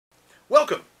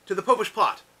to the Popish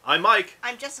Plot. I'm Mike.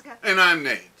 I'm Jessica. And I'm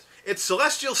Nate. It's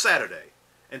Celestial Saturday,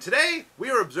 and today we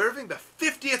are observing the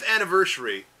 50th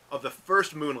anniversary of the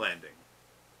first moon landing.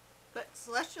 But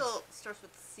celestial starts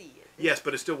with C. Yes,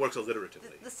 but it still works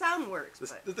alliteratively. The sound works.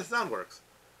 The sound works.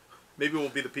 Maybe we'll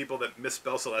be the people that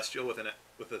misspell celestial with an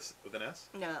S.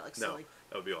 No, that looks silly.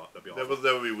 That would be awful. That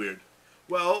would be weird.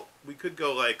 Well, we could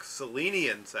go like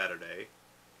Selenian Saturday,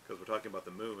 because we're talking about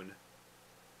the moon.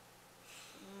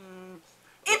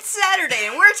 It's Saturday,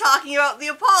 and we're talking about the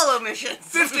Apollo missions.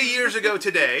 50 years ago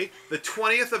today, the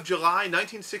 20th of July,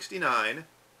 1969,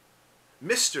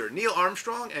 Mr. Neil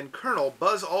Armstrong and Colonel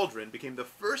Buzz Aldrin became the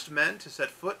first men to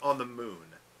set foot on the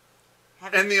moon.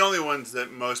 And the only ones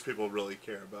that most people really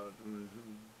care about.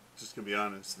 Just gonna be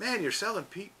honest. Man, you're selling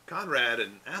Pete Conrad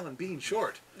and Alan Bean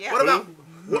short. Yeah.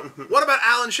 What about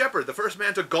Alan Shepard, the first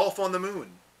man to golf on the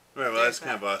moon? Right, well, that's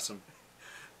kind of awesome.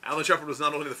 Alan Shepard was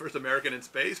not only the first American in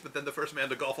space, but then the first man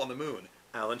to golf on the moon.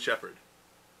 Alan Shepard.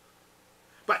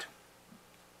 But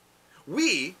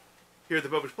we, here at the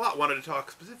Popish Plot, wanted to talk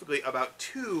specifically about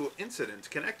two incidents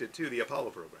connected to the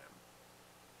Apollo program.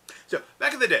 So,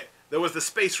 back in the day, there was the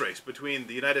space race between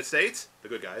the United States, the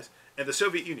good guys, and the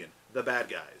Soviet Union, the bad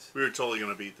guys. We were totally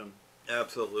going to beat them.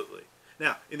 Absolutely.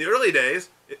 Now, in the early days,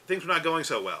 things were not going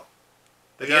so well.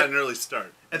 They got an early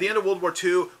start. At the end of World War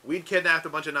II, we'd kidnapped a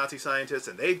bunch of Nazi scientists,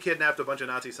 and they'd kidnapped a bunch of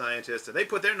Nazi scientists, and they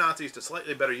put their Nazis to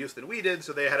slightly better use than we did,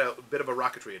 so they had a bit of a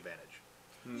rocketry advantage.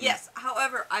 Yes,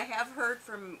 however, I have heard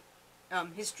from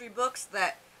history books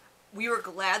that we were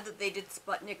glad that they did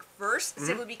Sputnik first,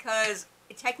 simply because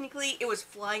technically it was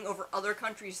flying over other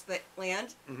countries that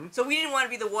land, so we didn't want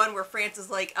to be the one where France is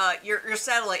like, your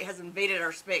satellite has invaded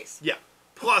our space. Yeah.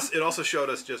 Plus, it also showed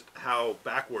us just how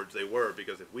backwards they were,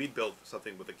 because if we'd built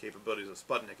something with the capabilities of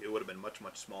Sputnik, it would have been much,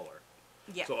 much smaller.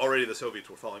 Yeah. So already the Soviets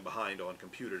were falling behind on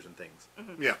computers and things.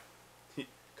 Yeah.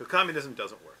 Because communism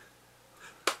doesn't work.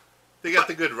 They got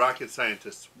the good rocket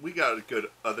scientists. We got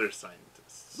good other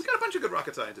scientists. We got a bunch of good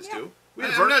rocket scientists, too.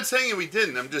 I'm not saying we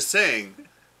didn't. I'm just saying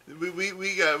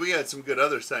we got some good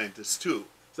other scientists, too.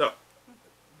 So,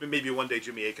 maybe one day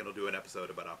Jimmy Akin will do an episode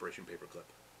about Operation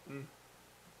Paperclip.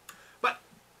 But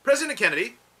President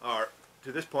Kennedy, our,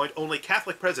 to this point, only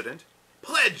Catholic president,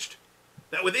 pledged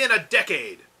that within a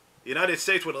decade, the United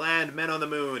States would land men on the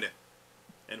moon.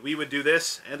 And we would do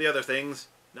this and the other things,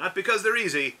 not because they're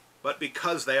easy, but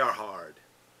because they are hard.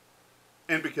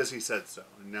 And because he said so.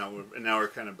 And now we're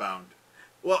kind of bound.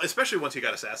 Well, especially once he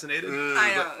got assassinated.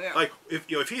 I know, yeah. Like, if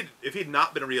he'd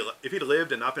not been if he'd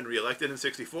lived and not been reelected in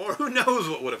 '64, who knows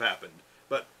what would have happened?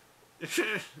 But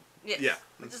Yes. yeah,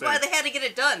 Which is why they had to get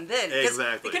it done then.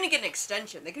 Exactly. They couldn't get an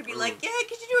extension. They could be like, yeah,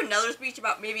 could you do another speech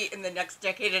about maybe in the next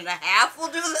decade and a half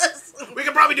we'll do this? We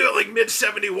could probably do it like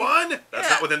mid-'71. That's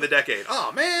not within the decade.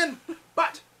 Oh, man.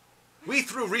 But we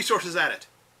threw resources at it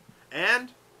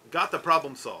and got the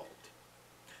problem solved.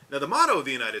 Now, the motto of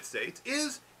the United States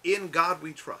is, "In God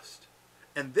We Trust."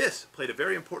 And this played a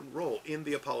very important role in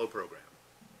the Apollo program.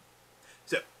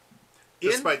 So,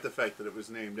 despite the fact that it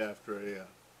was named after a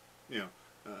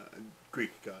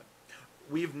Greek god.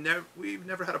 We've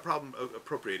never had a problem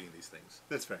appropriating these things.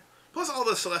 That's fair. Plus, all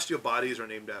the celestial bodies are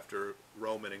named after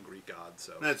Roman and Greek gods.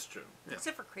 So that's true. Yeah.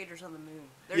 Except for craters on the moon.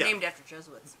 They're named after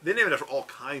Jesuits. They're named after all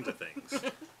kinds of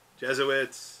things.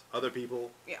 Jesuits, other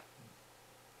people. Yeah.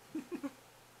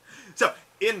 So,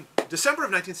 in December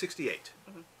of 1968,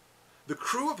 the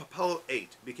crew of Apollo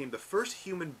 8 became the first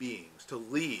human beings to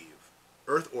leave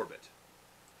Earth orbit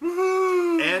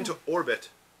and to orbit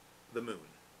the moon.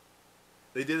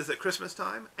 They did this at Christmas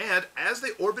time, and as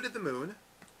they orbited the moon,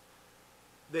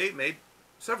 they made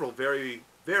several very,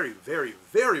 very, very,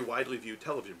 very widely viewed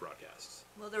television broadcasts.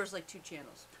 Well, there was like 2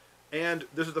 channels. And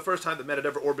this was the first time that men had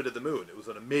ever orbited the moon. It was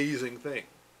an amazing thing.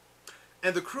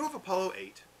 And the crew of Apollo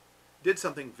 8 did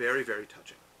something very, very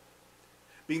touching.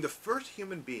 Being the first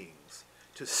human beings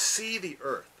to see the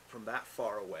Earth from that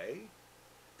far away,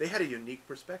 they had a unique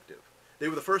perspective. They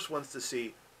were the first ones to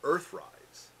see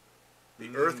Earthrise.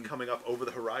 The Earth coming up over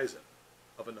the horizon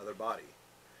of another body.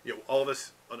 All of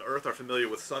us on Earth are familiar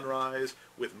with sunrise,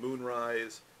 with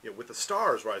moonrise, with the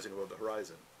stars rising above the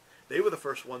horizon. They were the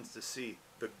first ones to see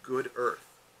the good Earth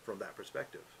from that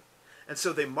perspective. And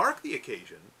so they marked the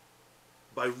occasion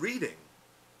by reading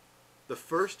the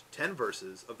first 10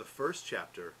 verses of the first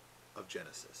chapter of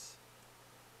Genesis.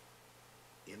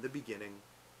 In the beginning,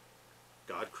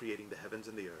 God creating the heavens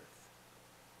and the earth.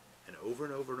 And over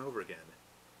and over and over again,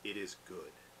 it is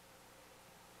good.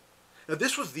 Now,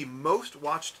 this was the most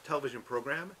watched television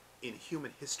program in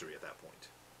human history at that point.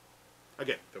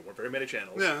 Again, there weren't very many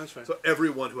channels. Yeah, that's fine. So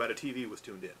everyone who had a TV was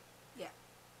tuned in. Yeah.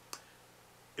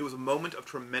 It was a moment of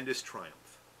tremendous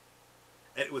triumph.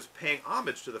 And it was paying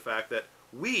homage to the fact that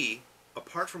we,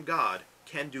 apart from God,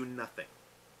 can do nothing.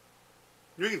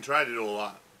 We can try to do a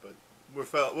lot, but we'll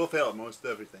fail at most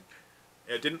everything.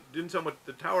 It didn't so much.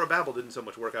 The Tower of Babel didn't so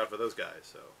much work out for those guys.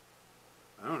 So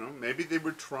I don't know. Maybe they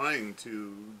were trying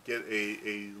to get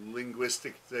a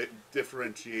linguistic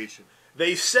differentiation.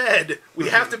 they said we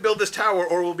have to build this tower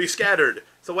or we'll be scattered.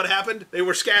 So what happened? They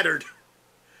were scattered.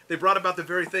 They brought about the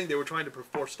very thing they were trying to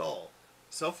forestall.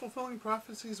 Self-fulfilling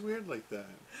prophecy is weird like that.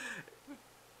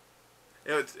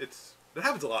 You know, that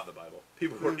happens a lot in the Bible.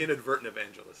 People who are inadvertent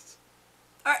evangelists.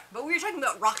 All right, but we were talking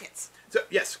about rockets. So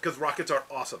yes, because rockets are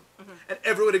awesome, and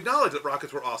everyone acknowledged that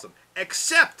rockets were awesome,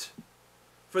 except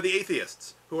for the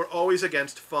atheists who are always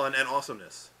against fun and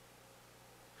awesomeness.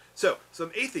 So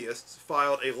some atheists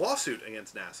filed a lawsuit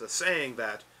against NASA, saying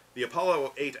that the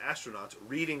Apollo 8 astronauts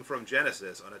reading from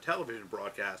Genesis on a television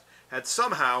broadcast had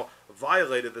somehow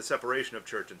violated the separation of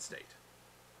church and state.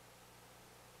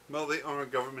 Well, they are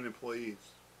government employees.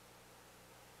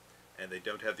 And they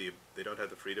don't have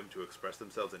the freedom to express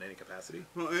themselves in any capacity.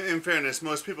 Well, in fairness,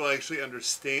 most people actually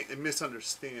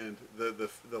misunderstand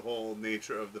the whole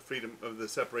nature of the freedom of the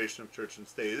separation of church and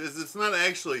state. It's not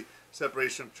actually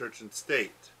separation of church and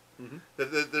state.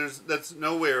 Mm-hmm. That's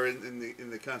nowhere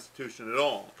in the Constitution at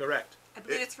all. Correct. I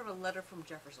believe it's from a letter from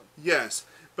Jefferson. Yes,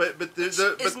 but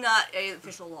it's not an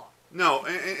official law. No,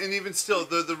 and even still,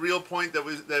 the real point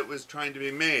that was trying to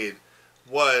be made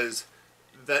was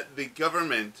that the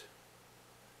government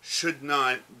should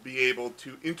not be able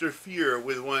to interfere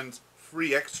with one's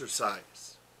free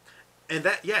exercise. And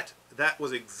that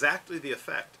was exactly the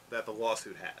effect that the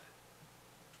lawsuit had.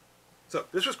 So,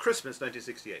 this was Christmas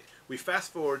 1968. We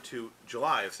fast forward to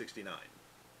July of 69.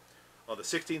 On the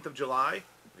 16th of July,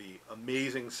 the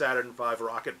amazing Saturn V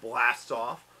rocket blasts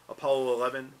off. Apollo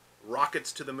 11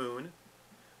 rockets to the moon.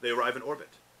 They arrive in orbit.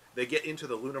 They get into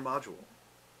the lunar module.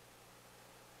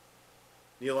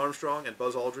 Neil Armstrong and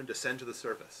Buzz Aldrin descend to the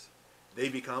surface. They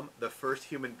become the first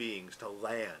human beings to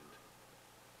land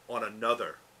on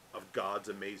another of God's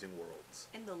amazing worlds.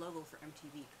 And the logo for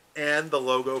MTV. And the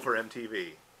logo for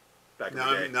MTV. Back in the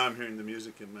day. Now I'm hearing the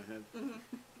music in my head.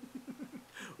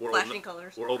 Mm-hmm. Flashing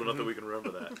colors. We're old enough that we can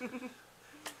remember that.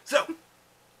 So,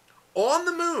 on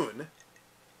the moon,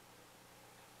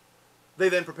 they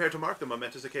then prepare to mark the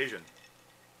momentous occasion.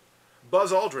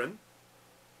 Buzz Aldrin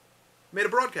made a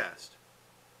broadcast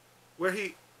where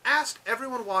he asked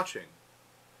everyone watching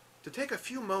to take a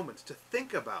few moments to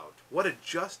think about what had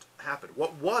just happened,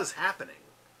 what was happening,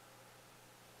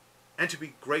 and to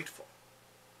be grateful.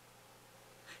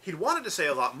 He'd wanted to say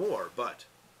a lot more, but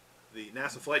the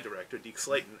NASA flight director, Deke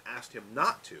Slayton, asked him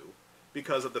not to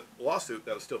because of the lawsuit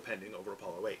that was still pending over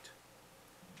Apollo 8.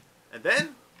 And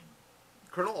then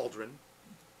Colonel Aldrin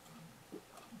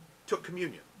took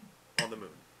communion on the moon.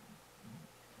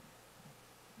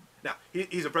 Now,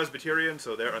 he's a Presbyterian,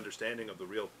 so their understanding of the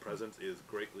real presence is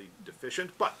greatly deficient,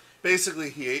 but...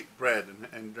 Basically, he ate bread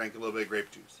and drank a little bit of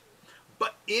grape juice.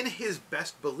 But in his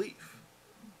best belief,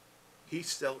 he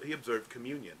observed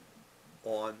communion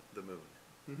on the moon.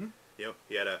 Mm-hmm. You know,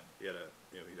 he had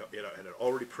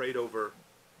already prayed over a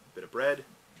bit of bread,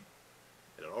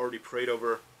 and had already prayed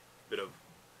over a bit of,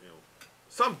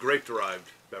 some grape-derived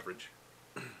beverage.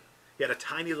 He had a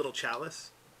tiny little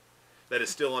chalice that is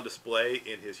still on display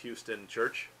in his Houston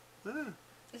church.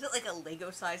 Is it like a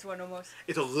Lego-sized one almost?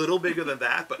 It's a little bigger than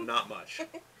that, but not much.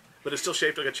 But it's still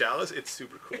shaped like a chalice. It's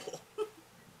super cool.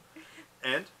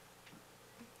 And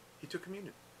he took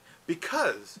communion.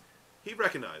 Because he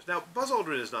recognized... Now, Buzz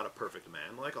Aldrin is not a perfect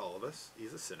man, like all of us.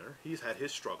 He's a sinner. He's had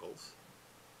his struggles.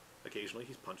 Occasionally,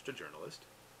 he's punched a journalist.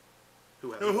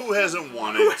 Who hasn't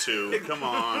wanted to? Come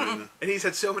on. And he's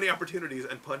had so many opportunities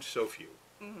and punched so few.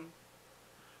 Mm-hmm.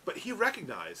 But he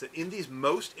recognized that in these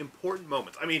most important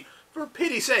moments, I mean, for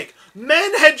pity's sake,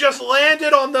 men had just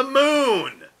landed on the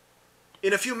moon!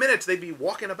 In a few minutes, they'd be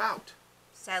walking about.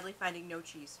 Sadly finding no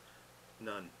cheese.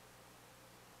 None.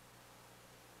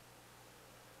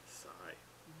 Sigh.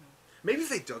 Mm-hmm. Maybe if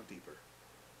they dug deeper.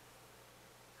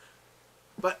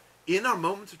 But in our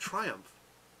moments of triumph,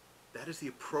 that is the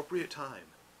appropriate time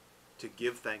to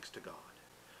give thanks to God.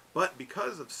 But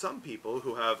because of some people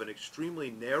who have an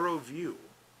extremely narrow view,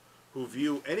 who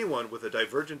view anyone with a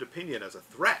divergent opinion as a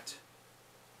threat,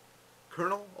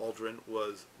 Colonel Aldrin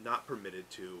was not permitted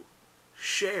to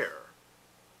share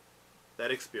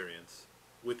that experience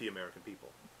with the American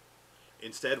people.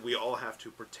 Instead, we all have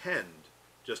to pretend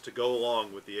just to go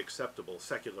along with the acceptable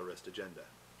secularist agenda.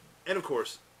 And of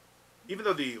course, even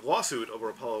though the lawsuit over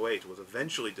Apollo 8 was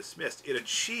eventually dismissed, it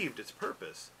achieved its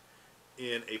purpose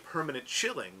in a permanent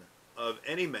chilling of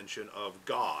any mention of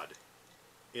God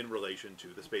in relation to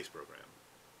the space program.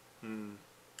 Hmm.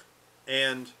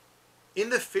 And in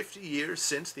the 50 years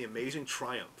since the amazing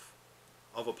triumph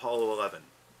of Apollo 11,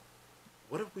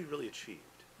 what have we really achieved?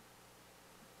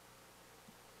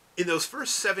 In those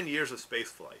first 7 years of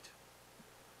spaceflight,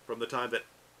 from the time that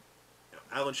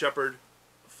Alan Shepard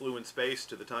flew in space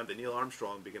to the time that Neil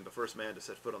Armstrong became the first man to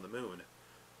set foot on the moon,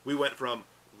 we went from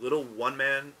little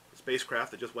one-man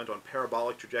spacecraft that just went on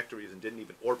parabolic trajectories and didn't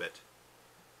even orbit,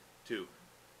 to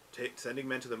sending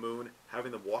men to the moon,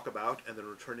 having them walk about, and then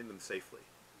returning them safely.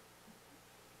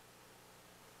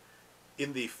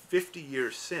 In the 50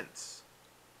 years since,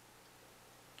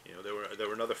 there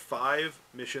were another 5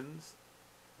 missions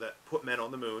that put men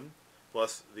on the moon,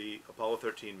 plus the Apollo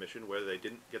 13 mission where they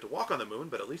didn't get to walk on the moon,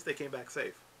 but at least they came back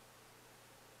safe.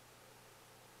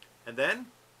 And then,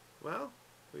 well,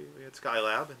 we had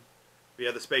Skylab, and we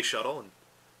had the space shuttle, and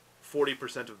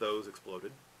 40% of those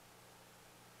exploded.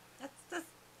 That's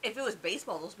if it was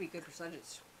baseball, those would be a good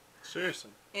percentage.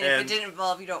 Seriously. And if it didn't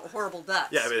involve, horrible deaths.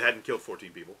 Yeah, I mean, it hadn't killed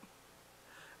 14 people.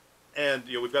 And,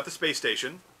 we've got the space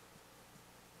station,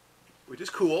 which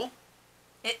is cool.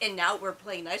 And now we're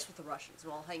playing nice with the Russians.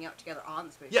 We'll all hang out together on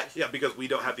the space Yeah, station. yeah, because we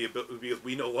don't have because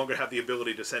we no longer have the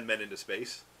ability to send men into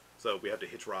space. So we have to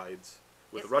hitch rides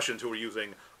with the Russians, who are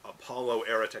using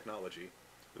Apollo-era technology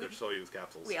with their Soyuz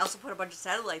capsules. We also put a bunch of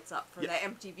satellites up for that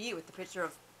MTV with the picture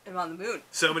of him on the moon.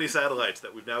 So many satellites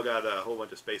that we've now got a whole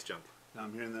bunch of space junk. Now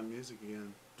I'm hearing that music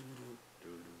again.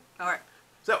 All right.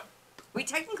 So, we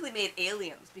technically made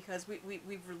aliens because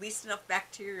we've released enough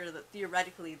bacteria that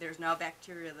theoretically there's now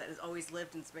bacteria that has always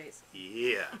lived in space.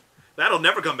 yeah. That'll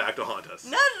never come back to haunt us.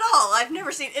 Not at all. I've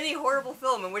never seen any horrible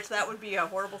film in which that would be a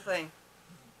horrible thing.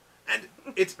 And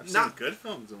it's I've not seen good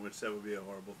films in which that would be a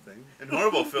horrible thing, and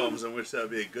horrible films in which that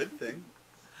would be a good thing.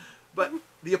 But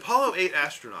the Apollo 8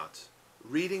 astronauts,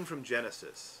 reading from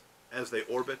Genesis as they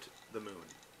orbit the moon,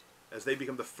 as they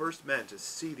become the first men to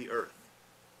see the Earth,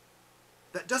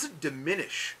 that doesn't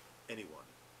diminish anyone.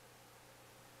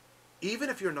 Even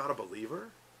if you're not a believer,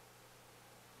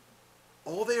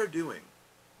 all they are doing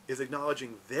is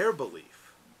acknowledging their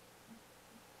belief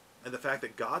and the fact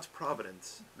that God's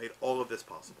providence made all of this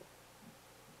possible.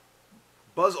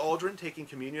 Buzz Aldrin taking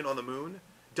communion on the moon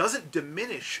doesn't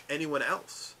diminish anyone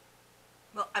else.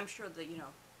 Well, I'm sure that,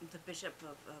 the Bishop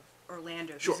of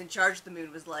Orlando, Sure. who's in charge of the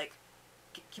moon, was like,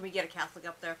 can we get a Catholic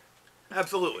up there?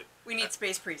 Absolutely. We need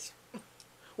space priests.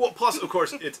 Well, plus, of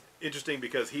course, it's interesting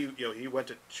because he went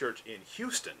to church in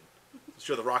Houston.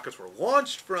 Sure, the rockets were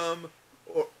launched from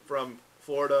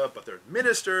Florida, but they're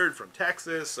administered from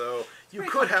Texas, so you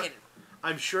could have.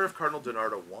 I'm sure if Cardinal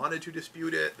DiNardo wanted to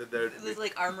dispute it, that There's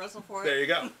like arm wrestle for it. there you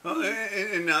go. Well,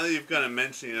 and now that you've got to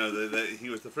mention, that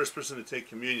he was the first person to take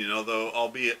communion, although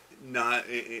albeit not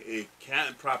a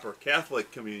proper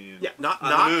Catholic communion. Yeah,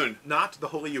 on the moon. Not the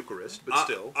Holy Eucharist, but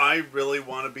still. I really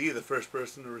want to be the first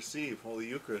person to receive Holy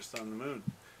Eucharist on the moon.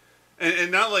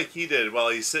 And not like he did while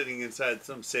he's sitting inside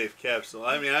some safe capsule.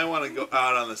 I mean, I want to go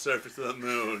out on the surface of the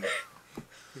moon.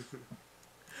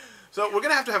 So we're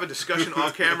going to have a discussion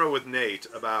off camera with Nate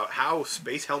about how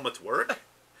space helmets work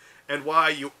and why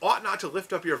you ought not to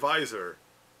lift up your visor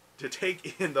to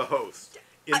take in the host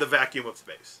in the vacuum of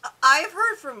space. I've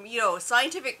heard from,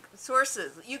 scientific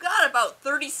sources, you got about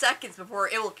 30 seconds before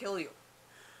it will kill you.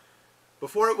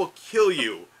 Before it will kill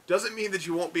you doesn't mean that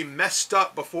you won't be messed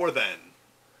up before then.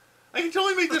 I can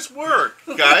totally make this work,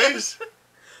 guys.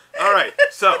 All right,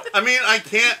 so I mean, I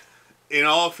can't. In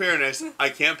all fairness, I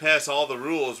can't pass all the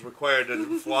rules required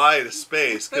to fly to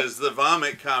space because the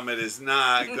vomit comet is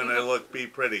not going to be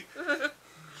pretty.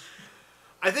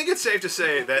 I think it's safe to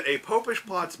say that a Popish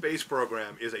Plot space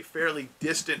program is a fairly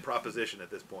distant proposition at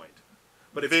this point.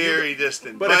 But Very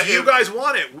distant. But if you guys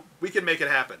want it, we can make it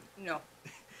happen. No.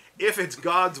 If it's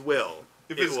God's will,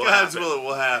 if it's God's will, it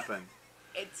will happen.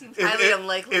 It seems highly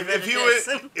unlikely that it is.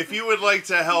 If you would like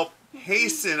to help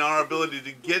hasten our ability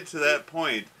to get to that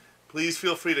point, please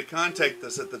feel free to contact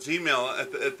us at the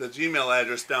Gmail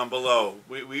address down below.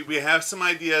 We have some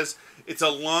ideas. It's a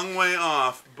long way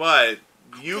off, but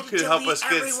you could help us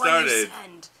get started.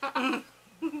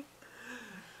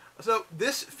 So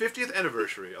this 50th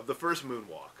anniversary of the first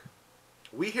moonwalk,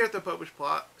 we here at the Popish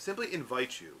Plot simply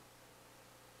invite you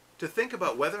to think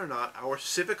about whether or not our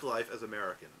civic life as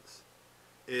Americans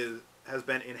has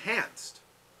been enhanced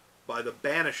by the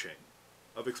banishing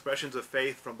of expressions of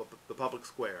faith from the public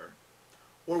square,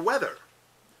 or whether,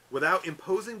 without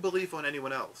imposing belief on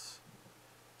anyone else,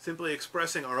 simply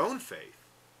expressing our own faith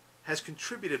has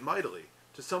contributed mightily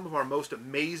to some of our most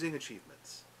amazing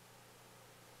achievements.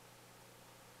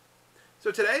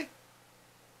 So today,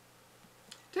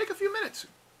 take a few minutes,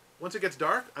 once it gets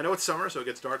dark, I know it's summer, so it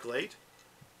gets dark late,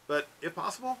 but if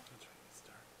possible,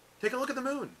 take a look at the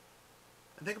moon.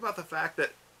 And think about the fact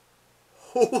that,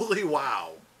 holy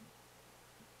wow,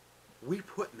 we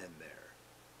put men there.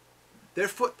 Their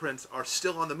footprints are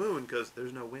still on the moon because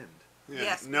there's no wind. Yeah,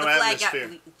 Yes, no the flag atmosphere.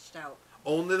 got bleached out.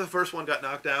 Only the first one got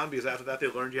knocked down because after that they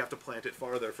learned you have to plant it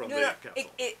farther from the council.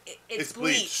 It's bleached.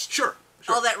 bleached. Sure.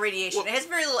 Sure. All that radiation. Well, it has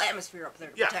very little atmosphere up there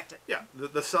to yeah, protect it. yeah.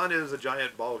 The sun is a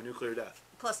giant ball of nuclear death.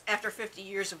 Plus, after 50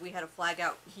 years, if we had a flag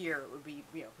out here, it would be,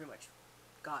 pretty much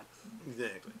gone.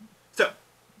 Exactly. So,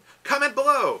 comment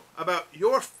below about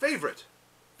your favorite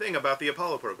thing about the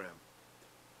Apollo program.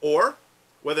 Or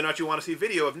whether or not you want to see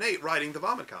video of Nate riding the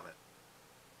vomit comet.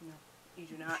 No, you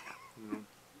do not.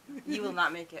 You will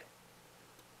not make it.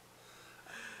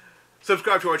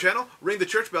 Subscribe to our channel, ring the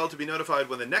church bell to be notified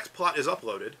when the next plot is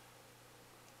uploaded.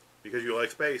 Because you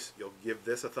like space, you'll give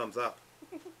this a thumbs up.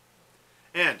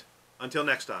 And, until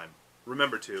next time,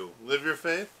 remember to Live your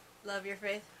faith. Love your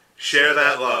faith. share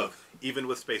that love, even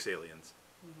with space aliens.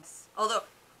 Yes. Although,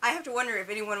 I have to wonder if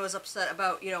anyone was upset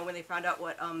about, when they found out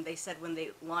what they said when they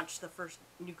launched the first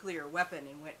nuclear weapon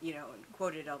and went, and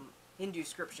quoted Hindu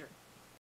scripture.